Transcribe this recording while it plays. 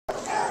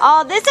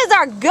Oh, this is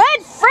our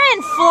good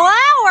friend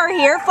Flower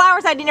here.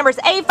 Flower's ID number is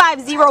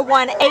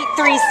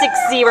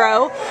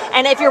A5018360.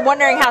 And if you're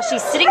wondering how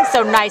she's sitting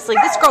so nicely,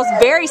 this girl's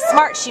very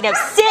smart. She knows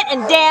sit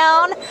and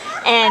down,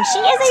 and she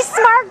is a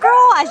smart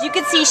girl. As you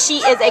can see,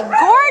 she is a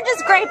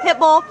gorgeous gray pit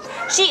bull.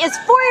 She is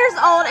 4 years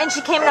old, and she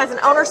came in as an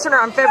owner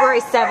center on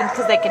February 7th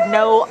because they could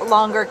no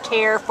longer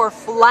care for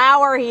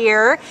Flower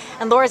here.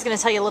 And Laura's going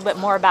to tell you a little bit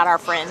more about our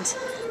friend.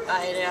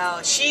 I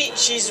know.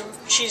 She's a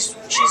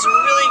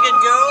really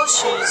good girl.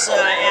 She's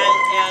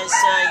as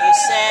you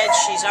said,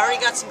 she's already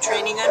got some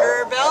training under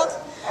her belt.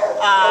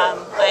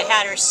 I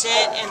had her sit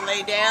and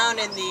lay down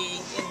in the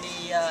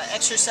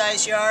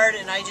exercise yard,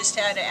 and I just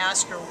had to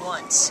ask her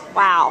once.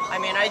 Wow. I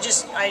mean, I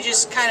just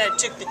kind of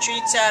took the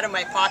treats out of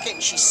my pocket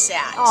and she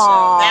sat. Aww.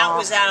 So that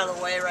was out of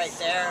the way right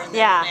there. And then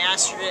yeah. when I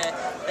asked her to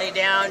lay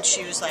down,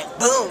 she was like,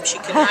 boom! She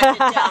could not get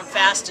down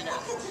fast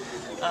enough.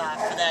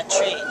 For that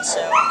treat, so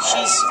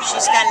she's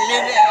got a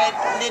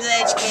little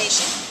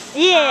education.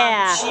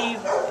 Yeah. She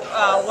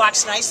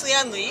walks nicely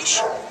on leash,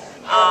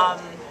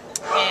 and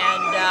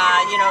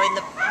you know,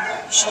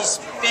 she's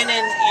been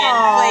in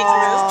play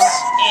groups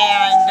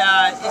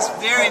and is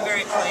very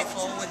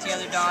playful with the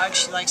other dogs.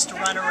 She likes to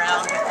run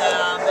around with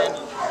them and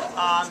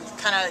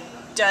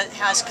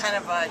has kind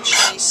of a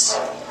chase,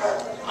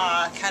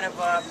 kind of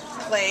a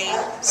play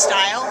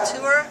style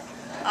to her.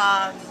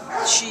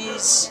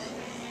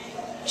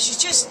 She's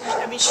just,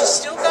 I mean, she's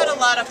still got a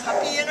lot of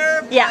puppy in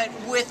her, yeah.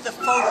 but with the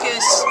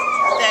focus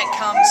that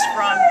comes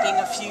from being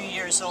a few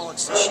years old.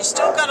 So she's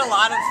still got a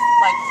lot of,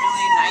 like,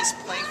 really nice,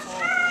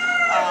 playful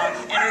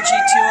energy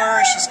to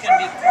her. She's going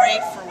to be great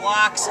for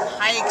walks and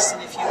hikes,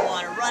 and if you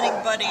want a running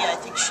buddy, I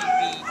think she'd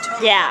be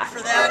totally good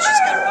for that.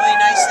 She's got a really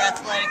nice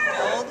athletic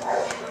build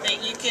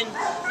that you can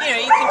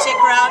take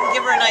her out and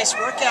give her a nice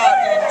workout,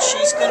 and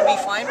she's going to be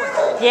fine with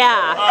it.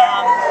 Yeah.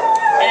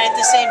 And at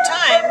the same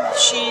time,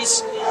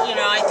 she's, you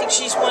know, I think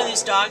she's one of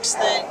these dogs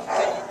that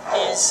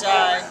is, you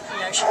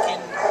know, she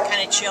can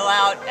kind of chill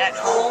out at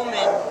home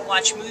and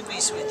watch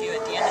movies with you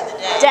at the end of the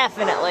day.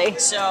 Definitely.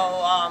 So,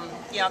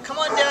 you know, come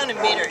on down and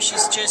meet her.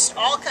 She's just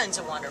all kinds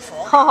of wonderful.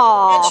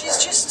 Aww. And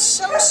she's just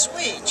so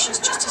sweet. She's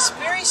just a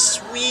very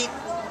sweet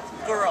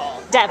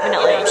girl.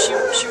 Definitely. You know, she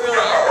really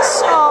is.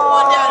 So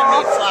come on down and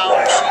meet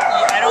Flower.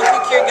 I don't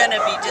think you're going to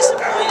be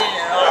disappointed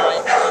at all.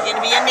 I think you're going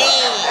to be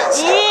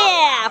amazed.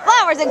 Yeah,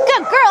 Flower's a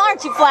good girl,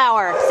 aren't you,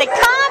 Flower? Say,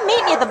 come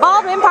meet me at the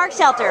Baldwin Park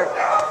Shelter.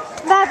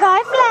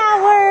 Bye-bye,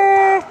 Flower.